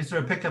 is there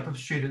a pickup of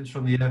students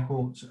from the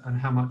airport, and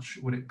how much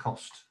would it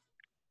cost?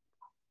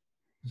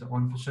 Is that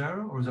one for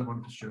Sarah or is that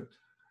one for Stuart?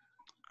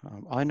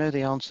 I know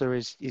the answer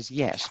is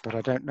yes, but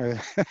I don't know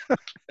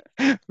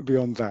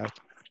beyond that.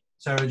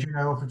 Sarah, do you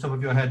know off the top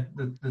of your head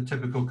the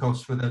typical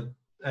cost for the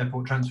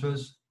airport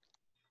transfers?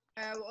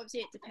 Well,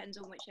 obviously it depends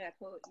on which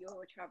airport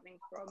you're travelling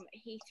from.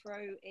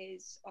 Heathrow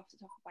is, off the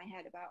top of my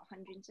head, about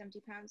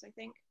 £170, I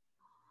think.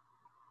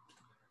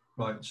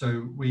 Right,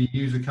 so we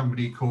use a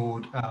company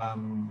called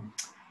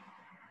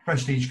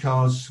Prestige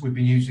Cars. We've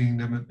been using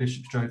them at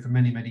Bishopstrow for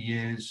many, many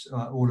years.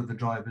 All of the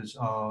drivers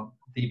are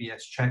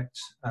DBS checked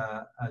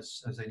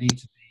as they need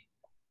to be,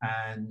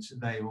 and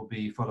they will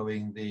be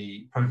following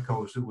the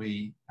protocols that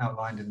we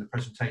outlined in the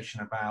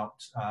presentation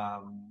about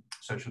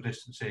social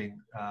distancing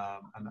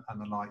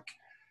and the like.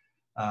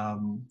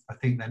 I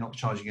think they're not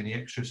charging any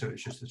extra, so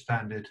it's just a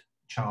standard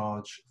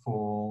charge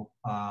for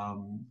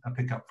a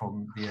pickup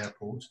from the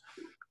airport.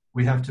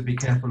 We have to be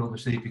careful,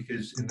 obviously,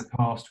 because in the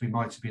past we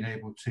might have been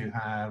able to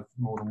have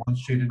more than one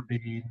student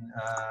being in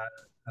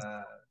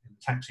a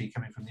taxi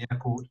coming from the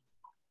airport.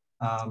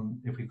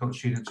 If we've got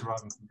students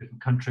arriving from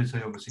different countries,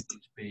 they obviously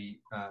need to be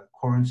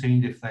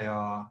quarantined if they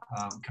are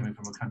coming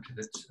from a country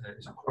that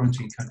is a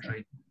quarantine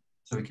country,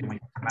 so we have to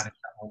manage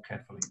that more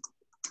carefully.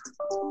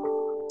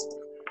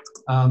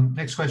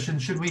 Next question,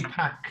 should we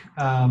pack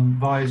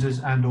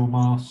visors and or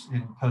masks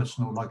in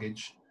personal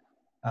luggage?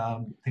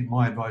 I think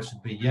my advice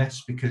would be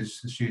yes,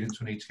 because the students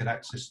will need to get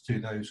access to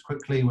those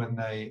quickly when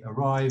they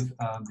arrive,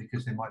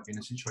 because they might be in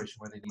a situation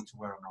where they need to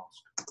wear a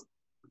mask.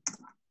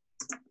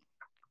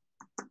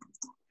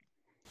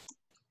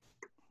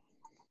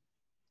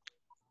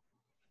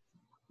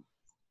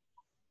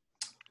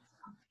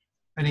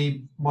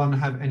 Anyone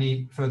have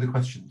any further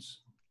questions?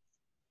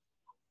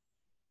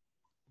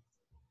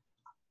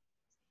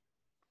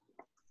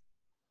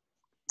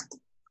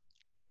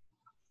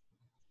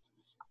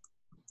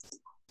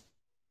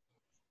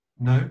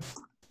 No?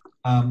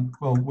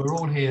 Well, we're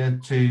all here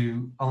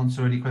to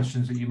answer any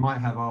questions that you might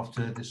have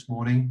after this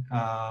morning.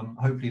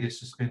 Hopefully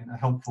this has been a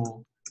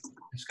helpful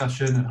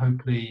discussion, and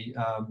hopefully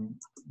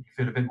you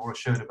feel a bit more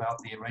assured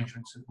about the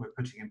arrangements that we're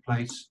putting in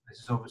place. This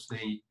is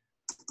obviously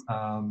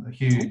a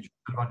huge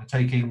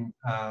undertaking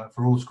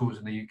for all schools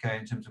in the UK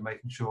in terms of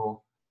making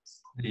sure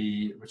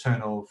the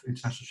return of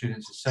international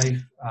students is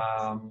safe.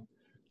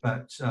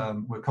 But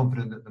we're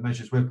confident that the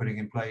measures we're putting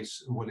in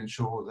place will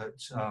ensure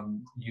that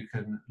you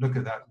can look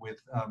at that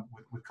with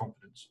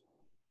confidence.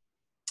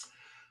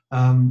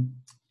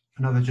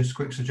 Another just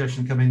quick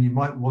suggestion come in, you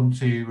might want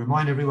to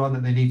remind everyone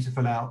that they need to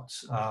fill out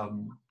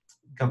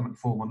government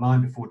form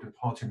online before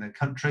departing their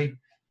country.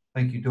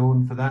 Thank you,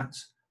 Dawn, for that.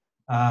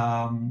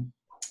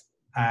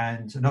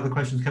 And another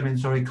question's come in,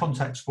 sorry,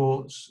 contact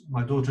sports.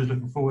 My daughter is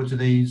looking forward to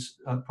these.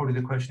 Probably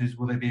the question is,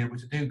 will they be able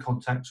to do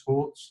contact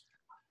sports?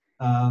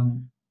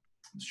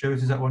 Stuart,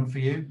 is that one for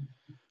you?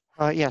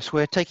 Yes,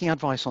 we're taking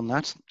advice on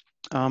that.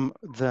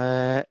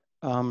 There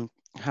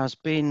has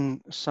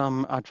been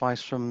some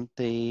advice from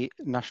the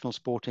national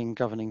sporting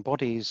governing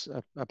bodies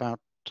about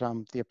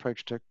the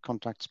approach to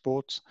contact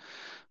sports.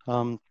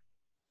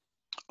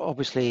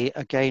 Obviously,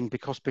 again,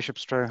 because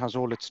Bishopstrow has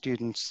all its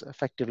students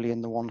effectively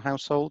in the one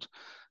household,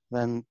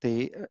 then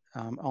the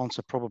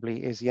answer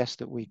probably is yes,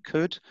 that we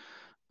could.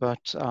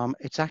 But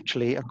it's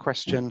actually a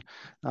question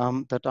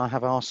that I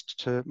have asked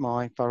to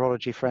my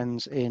virology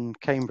friends in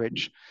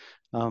Cambridge.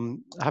 I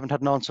haven't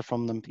had an answer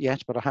from them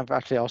yet, but I have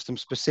actually asked them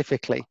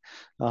specifically,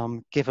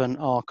 given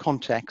our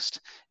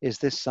context, is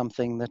this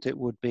something that it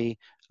would be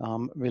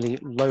really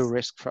low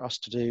risk for us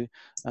to do,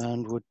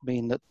 and would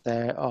mean that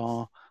there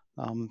are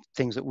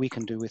things that we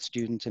can do with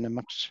students in a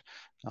much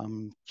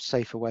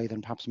safer way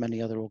than perhaps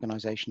many other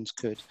organizations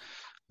could.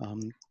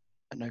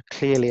 I know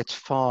clearly it's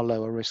far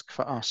lower risk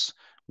for us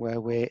where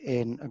we're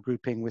in a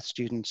grouping with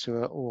students who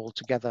are all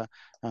together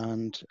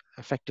and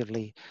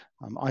effectively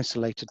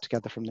isolated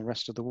together from the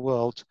rest of the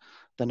world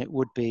than it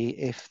would be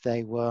if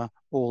they were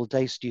all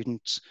day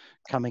students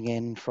coming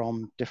in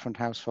from different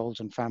households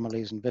and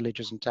families and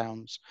villages and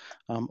towns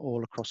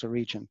all across a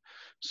region.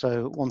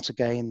 So once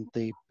again,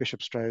 the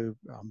Bishopstrow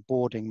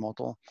boarding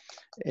model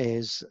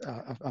is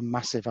a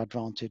massive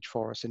advantage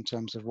for us in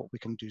terms of what we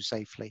can do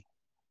safely.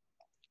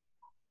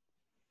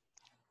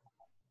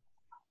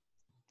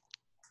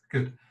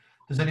 Good.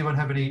 Does anyone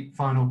have any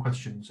final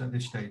questions at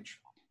this stage?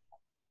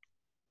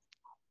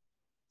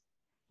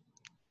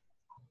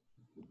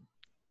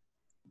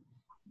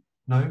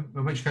 No?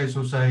 In which case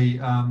I'll say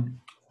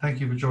thank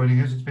you for joining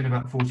us. It's been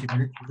about 40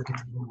 minutes, which I think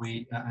is what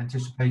we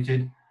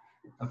anticipated.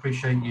 I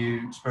appreciate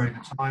you sparing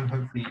the time.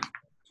 Hopefully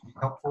it's been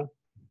helpful.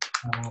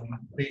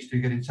 Please do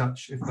get in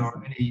touch if there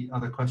are any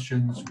other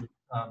questions with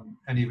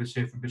any of us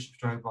here from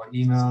Bishopstrow by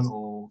email,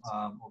 or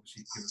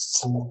obviously give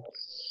us a call.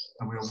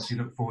 And we obviously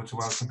look forward to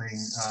welcoming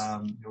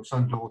your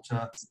son,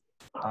 daughter,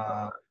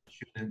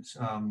 students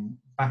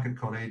back at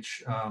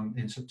college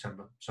in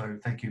September. So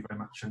thank you very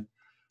much, and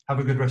have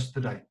a good rest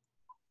of the day.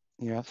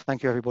 Yeah,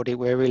 thank you, everybody.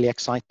 We're really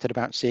excited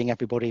about seeing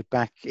everybody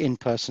back in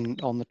person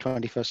on the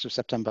 21st of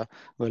September.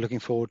 We're looking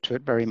forward to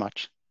it very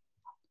much.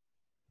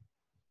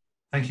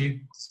 Thank you.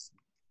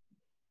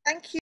 Thank you.